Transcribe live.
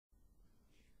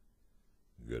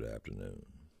Good afternoon.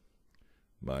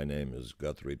 My name is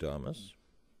Guthrie Thomas.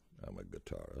 I'm a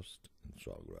guitarist and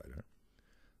songwriter,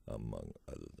 among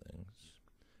other things.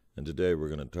 And today we're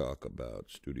going to talk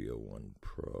about Studio One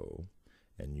Pro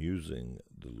and using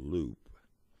the loop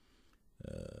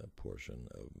portion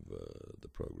of the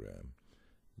program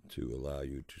to allow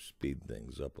you to speed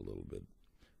things up a little bit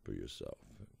for yourself.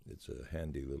 It's a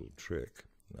handy little trick,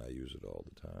 and I use it all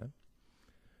the time.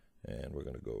 And we're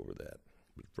going to go over that.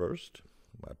 But first,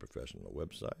 my professional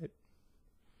website.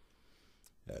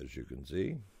 As you can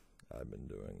see, I've been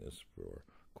doing this for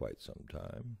quite some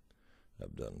time.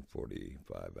 I've done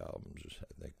 45 albums,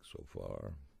 I think, so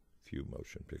far, a few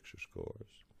motion picture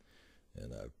scores,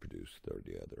 and I've produced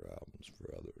 30 other albums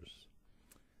for others.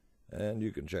 And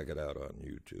you can check it out on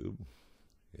YouTube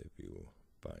if you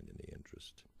find any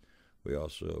interest. We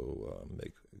also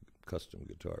make custom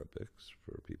guitar picks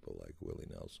for people like Willie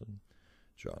Nelson,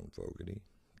 John Fogerty,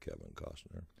 Kevin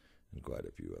Costner, and quite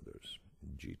a few others.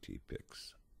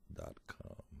 GTPicks.com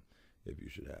if you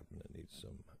should happen to need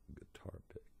some guitar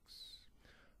picks.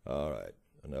 All right,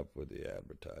 enough with the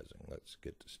advertising. Let's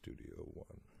get to Studio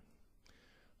One.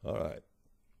 All right,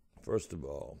 first of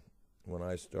all, when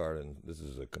I start, and this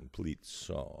is a complete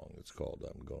song, it's called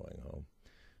I'm Going Home.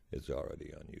 It's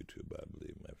already on YouTube, I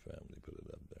believe. My family put it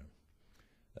up there.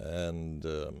 And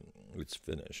it's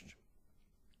finished.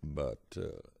 But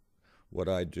what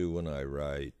I do when I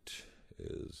write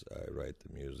is I write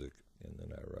the music and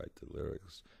then I write the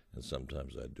lyrics, and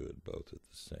sometimes I do it both at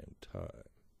the same time.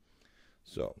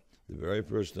 So the very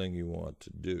first thing you want to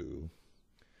do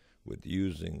with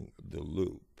using the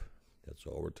loop, that's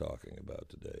all we're talking about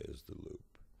today is the loop.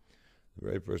 The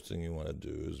very first thing you want to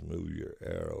do is move your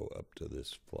arrow up to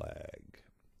this flag,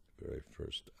 very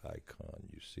first icon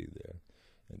you see there,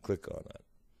 and click on it.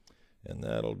 And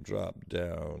that'll drop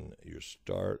down your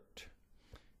start,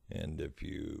 and if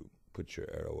you put your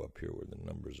arrow up here where the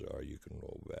numbers are, you can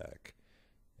roll back,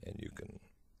 and you can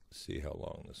see how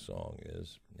long the song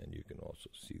is, and you can also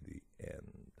see the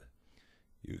end.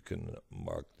 You can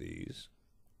mark these.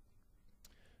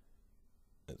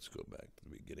 Let's go back to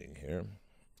the beginning here.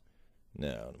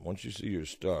 Now, once you see your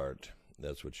start,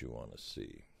 that's what you want to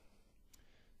see.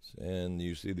 And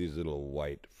you see these little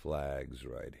white flags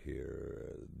right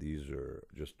here. These are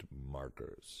just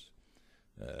markers.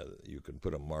 You can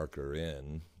put a marker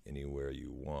in anywhere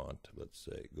you want. Let's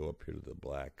say, go up here to the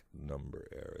black number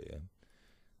area.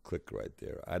 Click right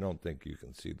there. I don't think you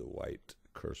can see the white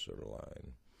cursor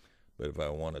line. But if I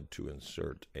wanted to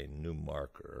insert a new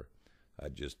marker,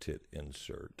 I'd just hit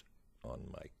Insert on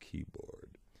my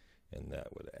keyboard, and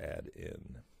that would add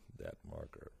in that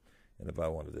marker. And if I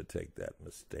wanted to take that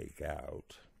mistake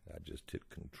out, I'd just hit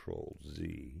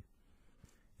Control-Z,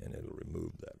 and it'll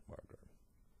remove that marker.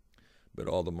 But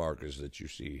all the markers that you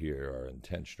see here are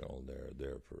intentional. They're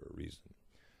there for a reason.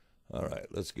 All right,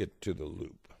 let's get to the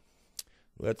loop.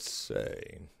 Let's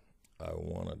say I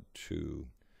wanted to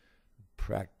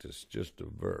practice just a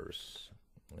verse.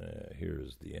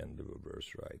 Here's the end of a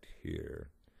verse right here.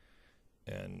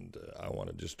 And I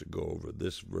wanted just to go over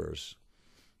this verse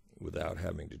without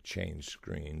having to change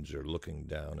screens or looking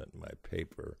down at my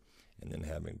paper and then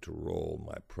having to roll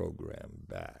my program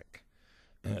back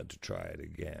to try it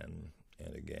again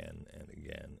and again and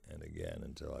again and again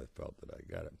until I felt that I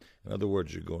got it. In other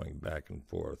words, you're going back and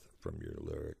forth from your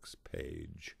lyrics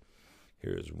page.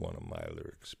 Here's one of my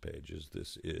lyrics pages.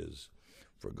 This is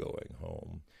for Going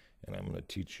Home. And I'm going to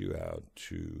teach you how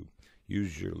to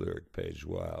use your lyric page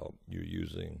while you're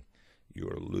using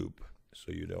your loop,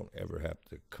 so you don't ever have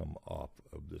to come off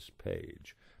of this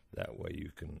page. That way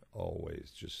you can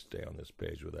always just stay on this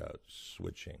page without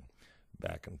switching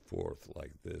back and forth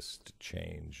like this to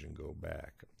change and go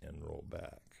back and roll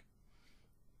back.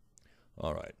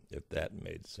 All right, if that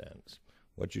made sense.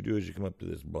 What you do is you come up to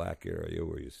this black area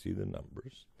where you see the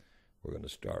numbers. We're going to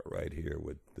start right here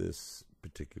with this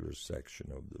particular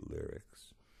section of the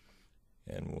lyrics,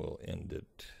 and we'll end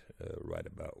it right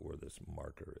about where this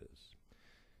marker is.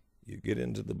 You get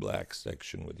into the black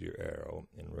section with your arrow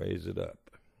and raise it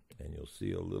up, and you'll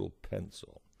see a little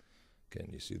pencil. Can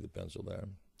you see the pencil there?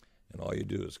 And all you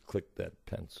do is click that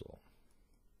pencil,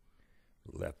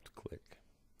 left click,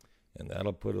 and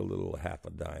that'll put a little half a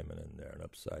diamond in there, an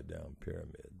upside down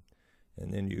pyramid.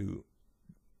 And then you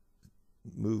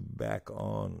move back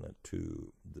on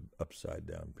to the upside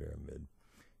down pyramid,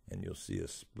 and you'll see a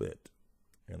split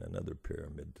and another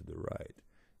pyramid to the right.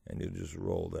 And you just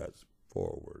roll that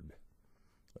forward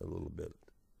a little bit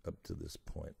up to this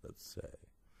point, let's say.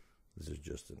 This is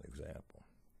just an example.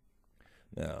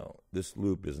 Now, this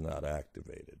loop is not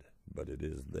activated, but it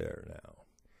is there now.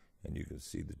 And you can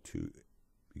see the two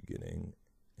beginning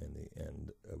and the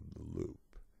end of the loop.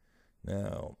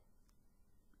 Now,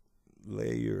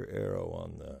 lay your arrow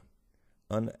on the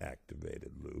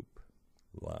unactivated loop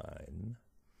line,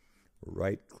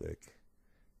 right-click,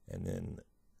 and then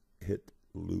hit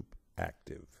loop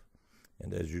active.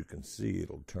 And as you can see,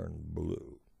 it'll turn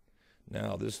blue.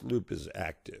 Now, this loop is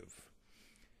active.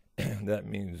 That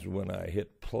means when I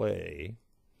hit play,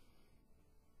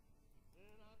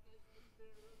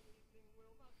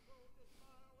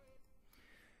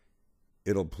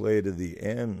 it'll play to the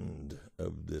end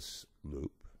of this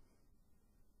loop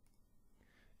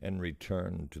and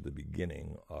return to the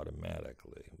beginning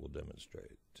automatically. We'll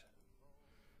demonstrate.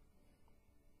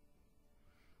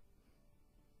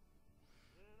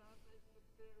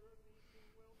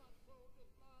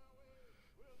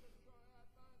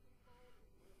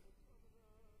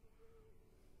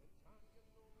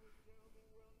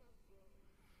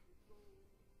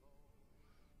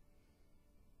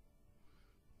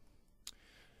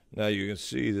 Now you can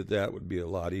see that that would be a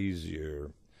lot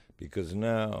easier, because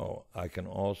now I can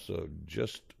also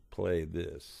just play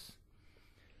this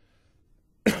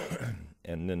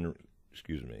and then,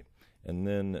 and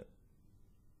then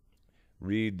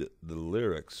read the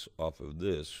lyrics off of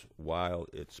this while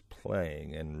it's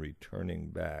playing and returning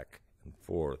back and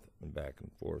forth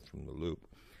from the loop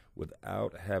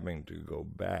without having to go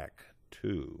back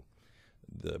to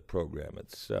the program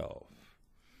itself.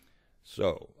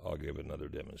 So I'll give another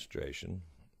demonstration.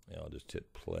 I'll just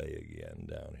hit play again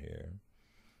down here.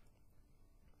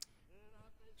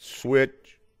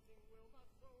 Switch.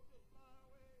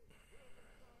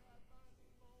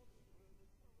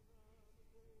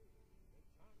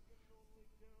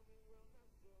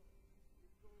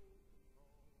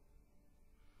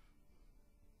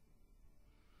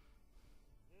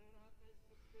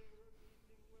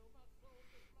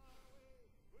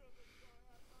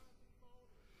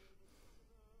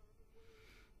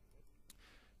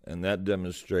 And that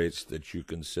demonstrates that you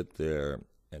can sit there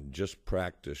and just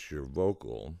practice your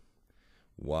vocal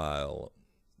while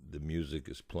the music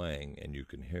is playing and you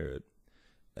can hear it,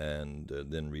 and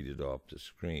then read it off the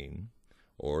screen.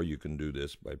 Or you can do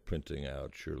this by printing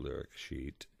out your lyric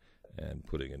sheet and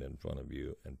putting it in front of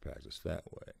you and practice that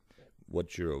way.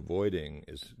 What you're avoiding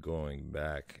is going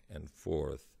back and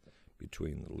forth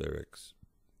between the lyrics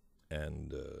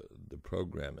and the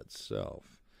program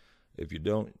itself. If you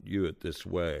don't view it this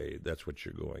way, that's what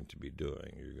you're going to be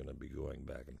doing. You're going to be going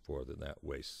back and forth, and that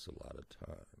wastes a lot of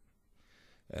time.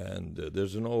 And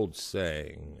there's an old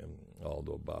saying,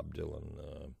 although Bob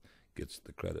Dylan gets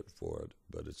the credit for it,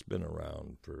 but it's been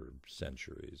around for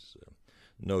centuries.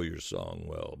 Know your song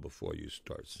well before you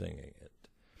start singing it.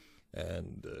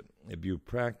 And if you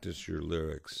practice your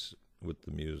lyrics with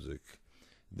the music,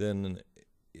 then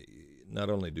not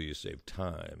only do you save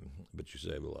time, but you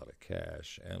save a lot of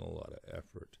cash and a lot of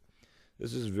effort.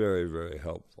 This is very, very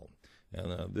helpful.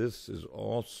 And this is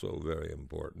also very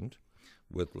important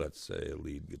with, let's say, a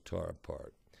lead guitar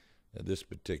part. Now, this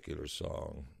particular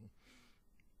song,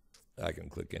 I can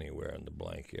click anywhere in the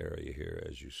blank area here,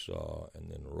 as you saw, and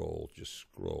then just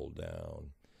scroll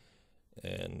down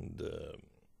and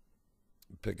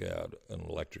pick out an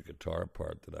electric guitar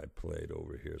part that I played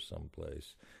over here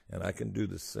someplace, and I can do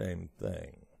the same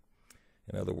thing.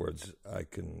 In other words,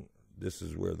 this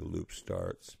is where the loop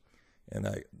starts, and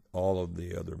all of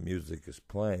the other music is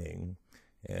playing,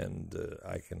 and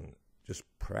I can just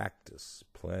practice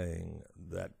playing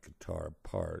that guitar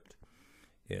part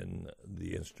in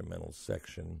the instrumental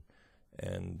section,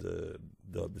 and the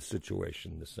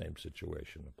same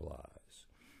situation applies.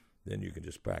 Then you can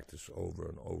just practice over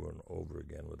and over and over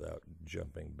again without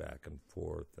jumping back and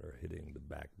forth or hitting the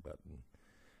back button.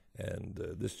 And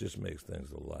this just makes things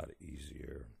a lot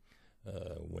easier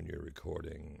when you're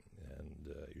recording and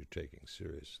you're taking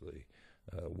seriously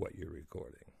what you're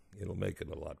recording. It'll make it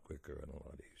a lot quicker and a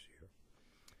lot easier.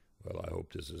 Well, I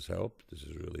hope this has helped. This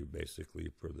is really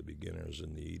basically for the beginners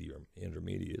and the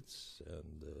intermediates,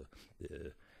 and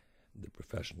the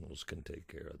professionals can take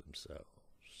care of themselves.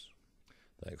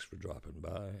 Thanks for dropping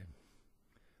by.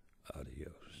 Adios.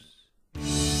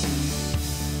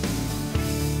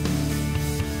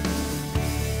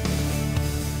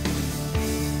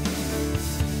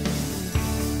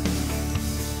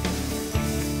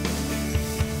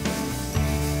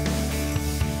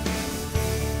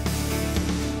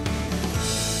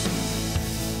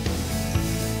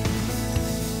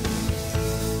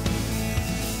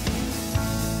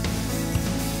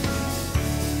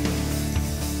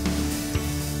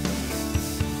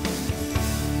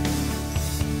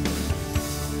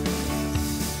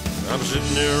 I'm sitting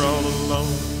here all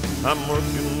alone, I'm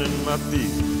working in my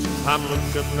fields, I'm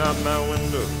looking out my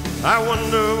window. I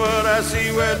wonder what I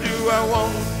see. Where do I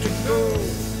want to go?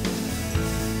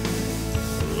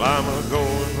 Well, I'm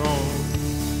a-going home.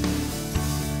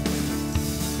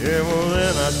 Yeah, well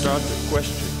then I start to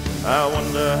question. I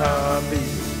wonder how I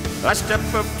feel. I step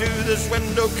up to this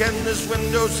window. Can this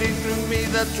window see through me?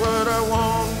 That's what I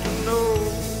want to know.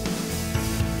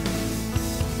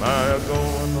 Am I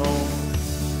a-going home?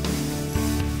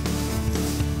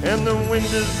 And the wind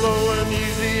is blowing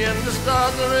easy and the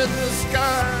stars are in the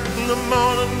sky. And the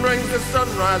morning brings the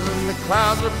sunrise and the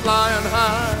clouds are flying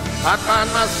high. I find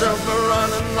myself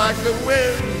a-running like the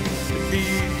wind to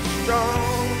beat the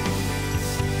storm.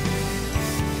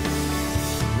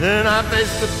 Then I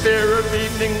face the fear of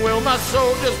evening. Will my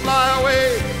soul just fly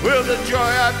away? Will the joy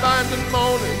I find in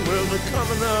morning, will there come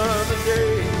another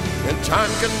day? And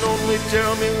time can only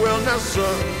tell me, well now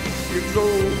son, you're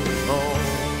going home.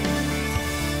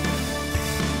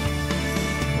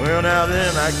 Well now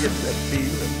then I get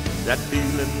that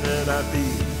feeling that I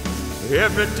feel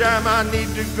every time I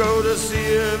need to go to see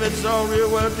if it's all real.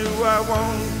 Where do I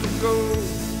want to go?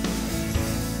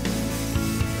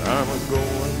 I'm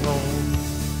a-going home.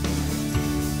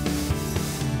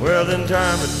 Well then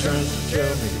time it turns to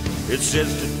tell me, it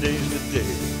says today's the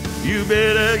day. You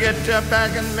better get your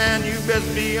packing, man, you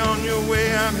best be on your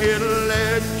way. I'm here to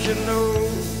let you know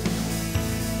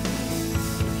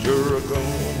you're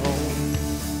a-going home.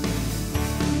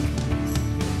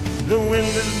 The wind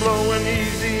is blowing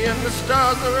easy and the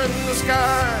stars are in the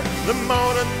sky. The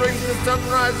morning brings the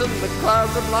sunrise and the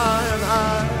clouds are flying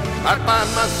high. I find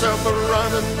myself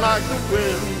a-running like the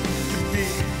wind to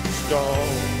beat the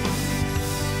storm.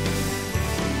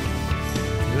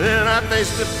 Then I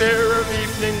face the fear of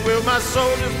evening. Will my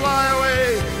soul just fly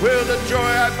away? Will the joy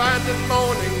I find in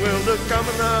morning, will there come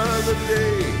another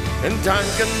day? And time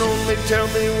can only tell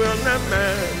me, well now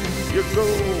man, you're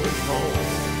going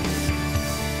home.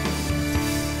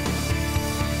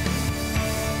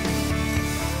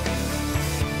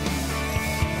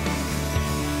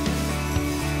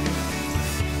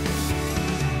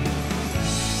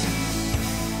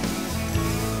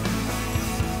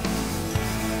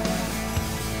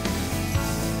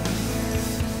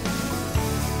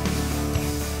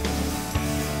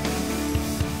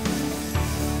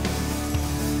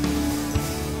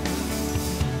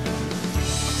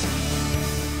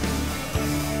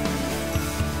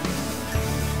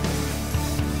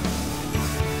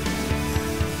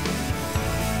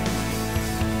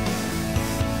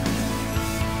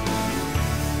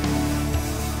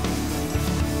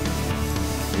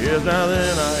 Yes, now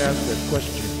then I ask that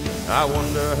question. I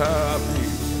wonder how I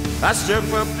feel. I step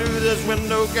up to this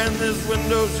window. Can this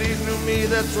window see through me?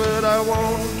 That's what I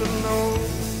want to know.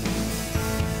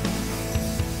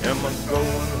 Am I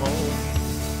going home?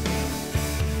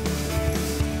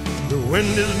 The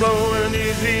wind is blowing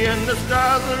easy and the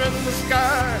stars are in the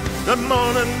sky. The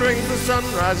morning brings the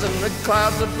sunrise and the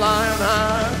clouds are flying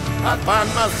high. I find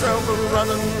myself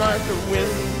a-running like the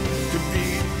wind to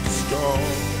beat the storm.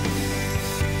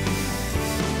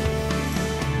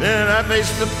 Then I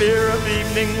face the fear of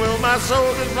evening. Will my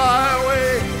soul just fly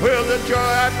away? Will the joy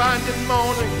I find in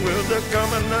morning, will there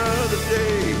come another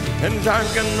day? And time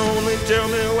can only tell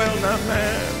me, well now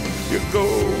man, you're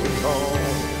going home.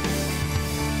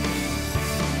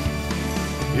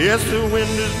 Yes, the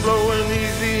wind is blowing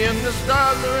easy and the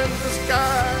stars are in the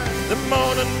sky. The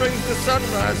morning brings the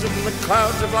sunrise and the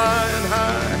clouds are flying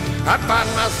high. I find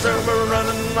myself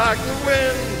a-running like the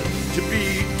wind to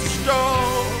beat the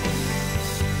storm.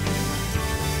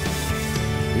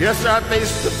 Yes, I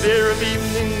face the fear of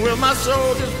evening. Will my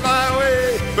soul just fly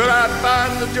away? But I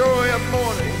find the joy of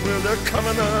morning. Will there come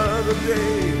another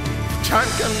day? Time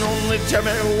can only tell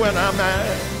me when I'm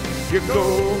at. You're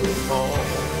going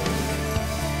home.